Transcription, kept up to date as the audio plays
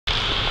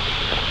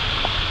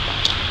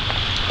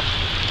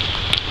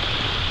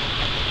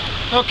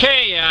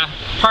Okay,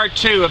 part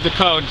 2 of the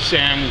codes,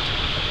 and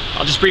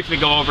I'll just briefly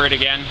go over it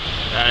again.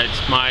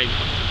 It's my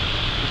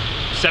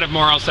set of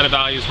morals, set of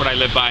values, what I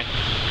live by.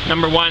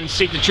 Number 1,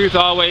 seek the truth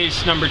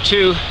always. Number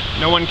 2,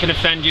 no one can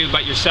offend you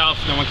but yourself.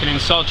 No one can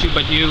insult you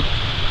but you.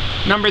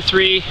 Number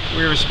 3,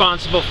 we're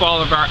responsible for all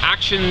of our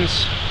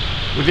actions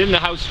within the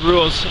house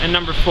rules. And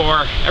number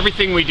 4,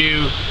 everything we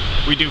do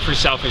for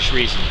selfish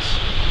reasons.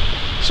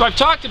 So I've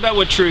talked about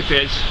what truth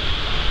is,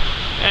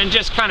 and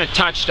just kind of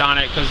touched on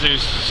it because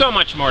there's so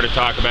much more to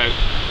talk about.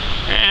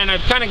 And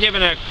I've kind of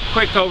given a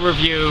quick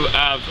overview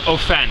of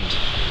offend.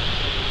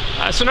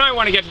 So now I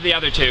want to get to the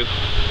other two.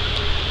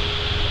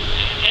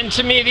 And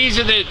to me, these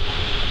are the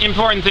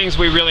important things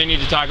we really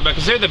need to talk about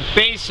because they're the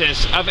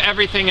basis of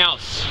everything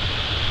else.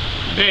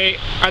 They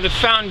are the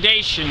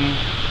foundation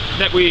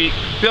that we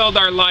build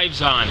our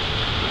lives on.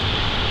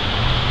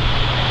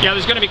 Yeah,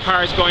 there's going to be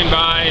cars going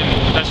by,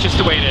 and that's just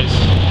the way it is.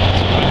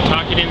 That's what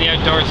talking in the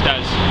outdoors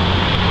does.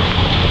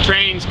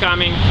 Trains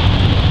coming.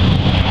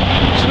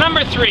 So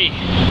number 3,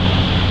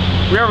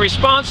 we are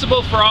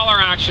responsible for all our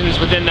actions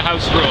within the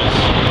house rules.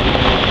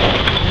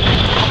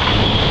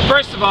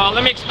 First of all,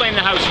 let me explain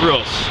the house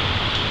rules.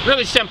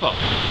 Really simple.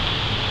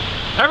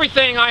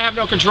 Everything I have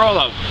no control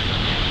of,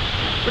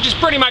 which is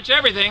pretty much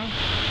everything.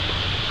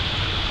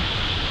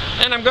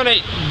 And I'm going to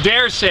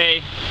dare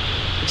say,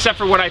 except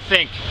for what I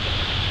think,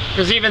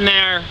 because even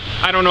there,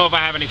 I don't know if I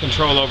have any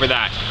control over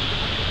that.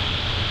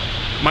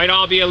 Might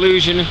all be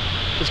illusion.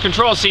 Because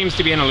control seems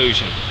to be an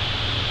illusion.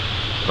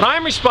 But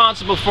I'm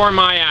responsible for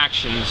my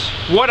actions,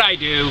 what I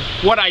do,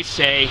 what I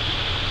say,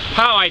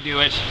 how I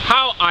do it,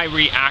 how I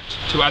react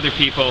to other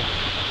people,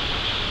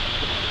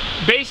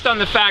 based on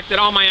the fact that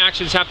all my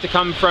actions have to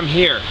come from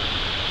here.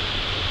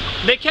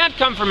 They can't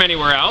come from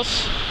anywhere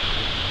else.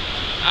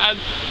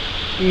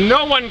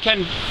 No one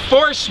can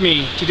force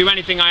me to do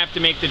anything. I have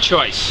to make the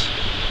choice.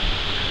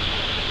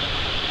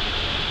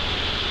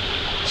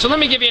 So let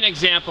me give you an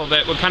example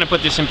that will kind of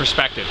put this in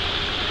perspective.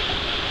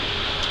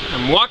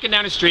 I'm walking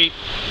down the street,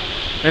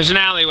 there's an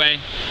alleyway,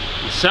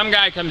 and some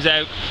guy comes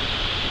out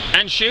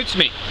and shoots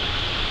me.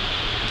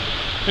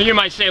 And you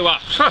might say, well,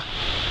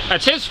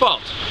 that's his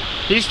fault.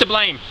 He's to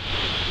blame.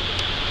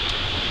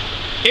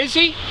 Is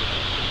he?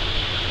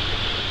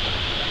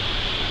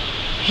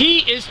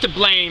 He is to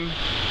blame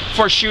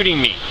for shooting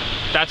me.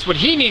 That's what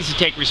he needs to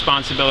take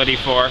responsibility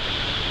for.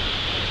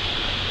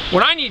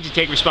 What I need to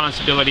take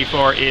responsibility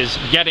for is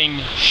getting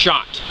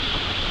shot.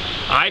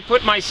 I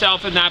put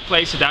myself in that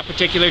place at that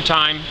particular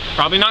time,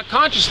 probably not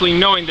consciously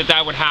knowing that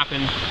that would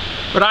happen,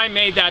 but I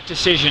made that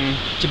decision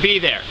to be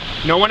there.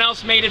 No one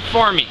else made it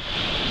for me,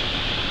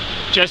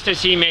 just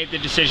as he made the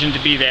decision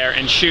to be there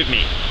and shoot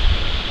me.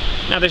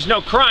 Now, there's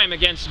no crime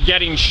against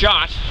getting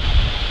shot,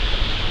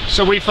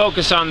 so we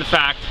focus on the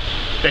fact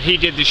that he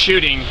did the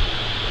shooting,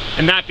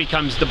 and that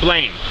becomes the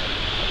blame.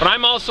 But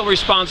I'm also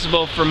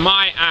responsible for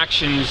my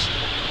actions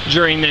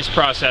during this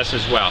process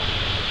as well.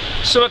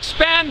 So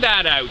expand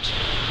that out.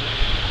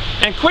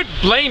 And quit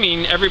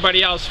blaming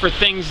everybody else for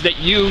things that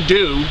you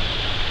do,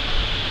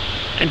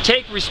 and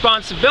take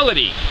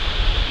responsibility.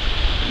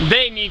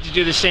 They need to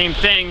do the same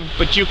thing,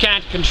 but you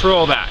can't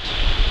control that.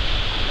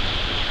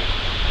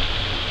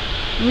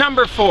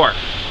 Number 4,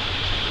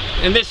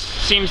 and this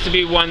seems to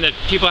be one that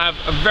people have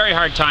a very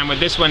hard time with,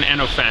 this one, and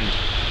offend.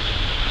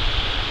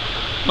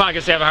 Well, I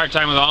guess they have a hard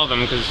time with all of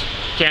them because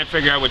you can't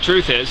figure out what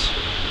truth is.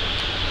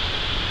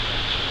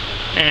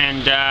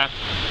 And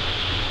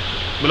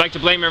we like to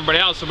blame everybody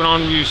else, so we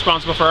don't be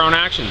responsible for our own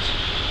actions.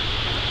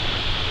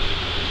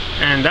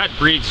 And that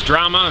breeds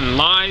drama and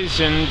lies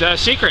and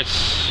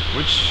secrets,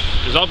 which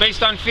is all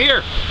based on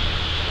fear.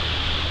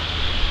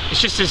 It's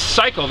just this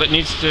cycle that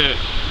needs to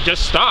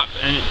just stop.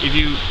 And if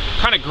you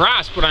kind of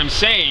grasp what I'm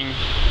saying,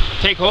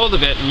 take hold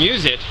of it and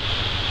use it,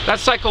 that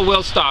cycle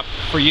will stop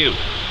for you.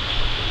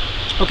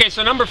 Okay,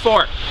 so number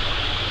 4.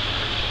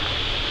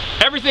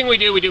 Everything we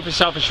do for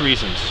selfish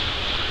reasons.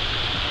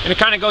 And it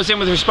kind of goes in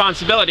with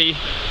responsibility.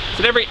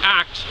 That every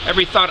act,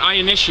 every thought I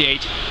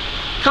initiate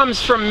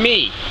comes from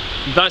me,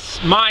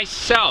 thus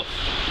myself.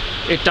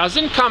 It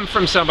doesn't come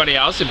from somebody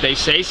else. If they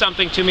say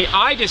something to me,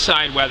 I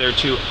decide whether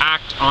to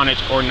act on it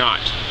or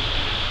not.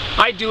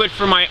 I do it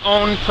for my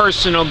own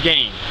personal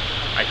gain.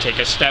 I take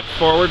a step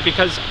forward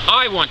because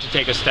I want to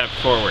take a step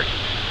forward.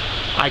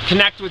 I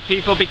connect with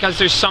people because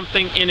there's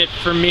something in it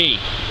for me.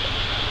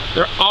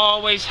 There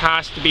always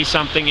has to be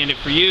something in it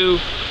for you,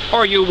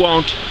 or you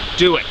won't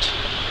do it.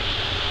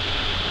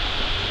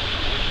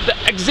 The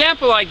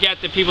example I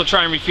get that people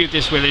try and refute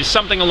this with is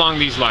something along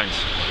these lines.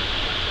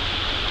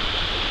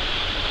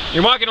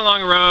 You're walking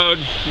along a road,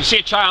 you see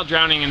a child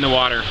drowning in the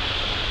water,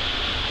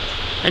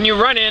 and you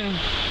run in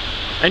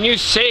and you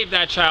save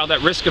that child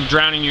at risk of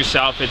drowning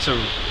yourself. It's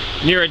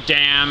near a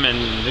dam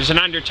and there's an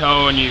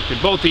undertow and you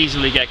could both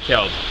easily get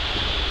killed.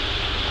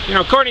 You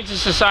know, according to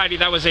society,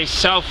 that was a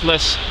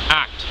selfless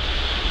act.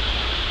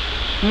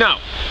 No.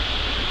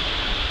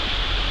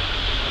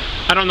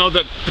 I don't know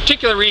the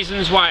particular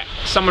reasons why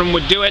someone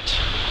would do it.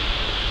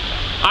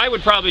 I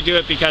would probably do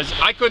it because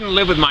I couldn't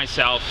live with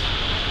myself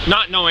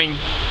not knowing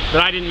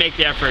that I didn't make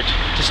the effort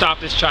to stop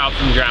this child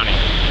from drowning.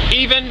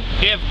 Even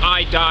if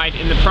I died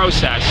in the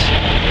process,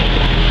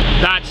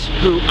 that's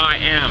who I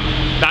am.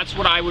 That's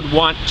what I would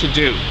want to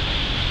do.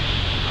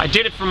 I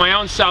did it for my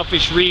own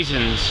selfish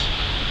reasons.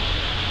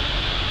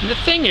 And the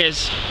thing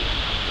is,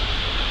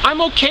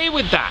 I'm okay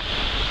with that.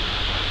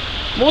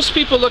 Most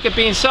people look at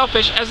being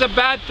selfish as a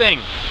bad thing.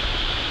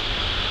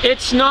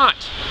 It's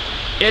not.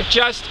 It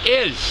just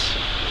is.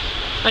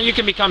 And you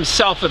can become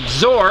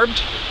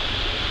self-absorbed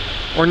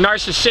or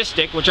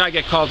narcissistic, which I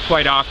get called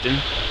quite often.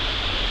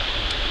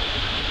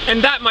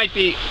 And that might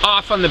be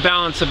off on the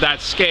balance of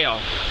that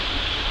scale.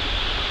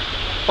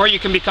 Or you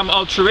can become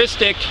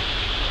altruistic,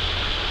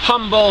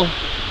 humble,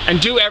 and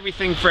do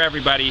everything for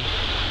everybody.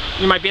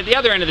 You might be at the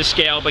other end of the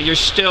scale, but you're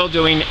still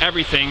doing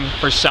everything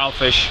for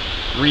selfish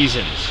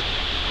reasons.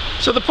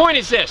 So the point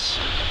is this: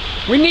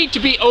 we need to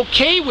be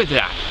okay with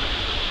that.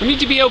 We need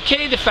to be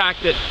okay with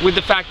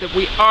the fact that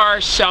we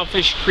are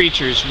selfish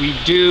creatures. We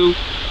do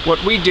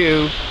what we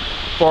do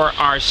for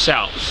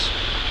ourselves,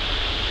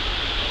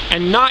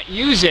 and not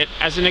use it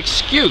as an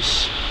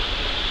excuse.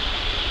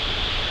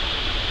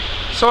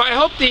 So I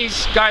hope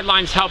these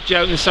guidelines helped you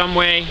out in some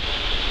way,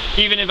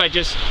 even if I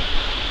just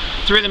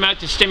threw them out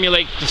to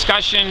stimulate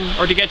discussion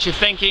or to get you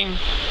thinking,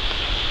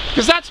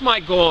 because that's my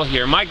goal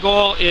here. My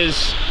goal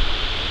is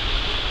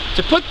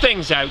to put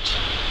things out,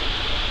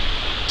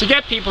 to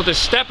get people to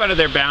step out of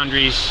their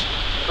boundaries,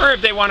 or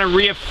if they want to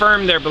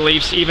reaffirm their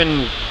beliefs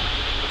even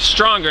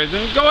stronger,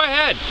 then go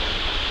ahead.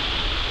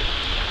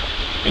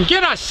 And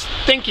get us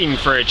thinking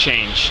for a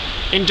change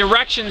in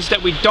directions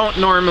that we don't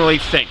normally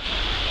think.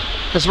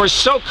 Because we're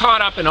so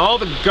caught up in all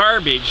the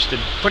garbage,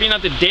 putting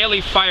out the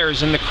daily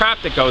fires and the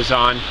crap that goes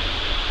on,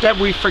 that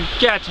we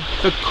forget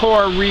the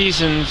core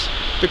reasons,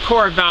 the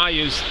core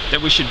values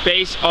that we should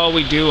base all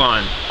we do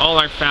on, all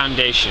our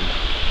foundation.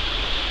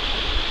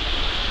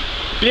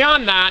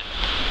 Beyond that,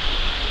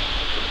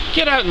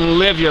 get out and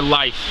live your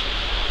life.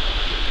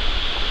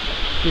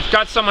 You've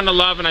got someone to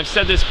love, and I've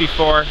said this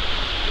before,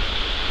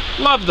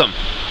 love them.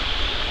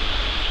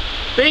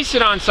 Base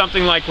it on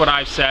something like what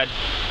I've said,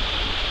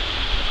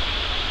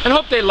 and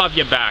hope they love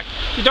you back.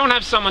 If you don't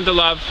have someone to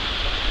love,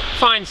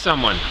 find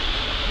someone.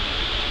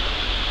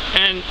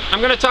 And I'm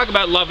going to talk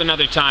about love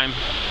another time,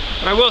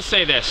 but I will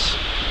say this: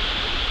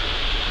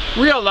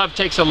 real love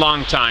takes a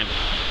long time.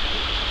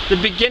 The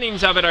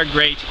beginnings of it are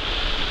great,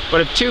 but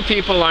if two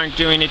people aren't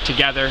doing it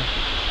together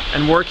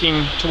and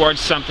working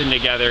towards something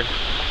together,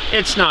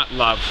 it's not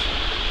love.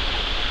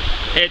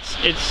 It's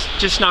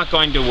just not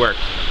going to work.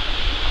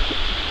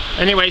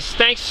 Anyways,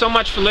 thanks so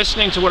much for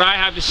listening to what I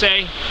have to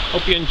say.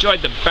 Hope you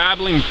enjoyed the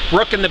babbling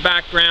brook in the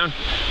background.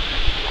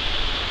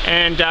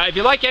 And if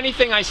you like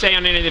anything I say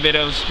on any of the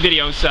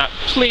videos,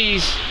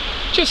 please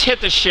just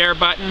hit the share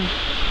button.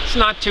 It's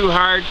not too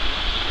hard.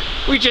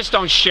 We just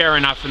don't share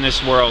enough in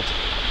this world.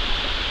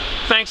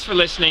 Thanks for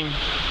listening.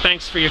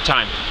 Thanks for your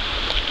time.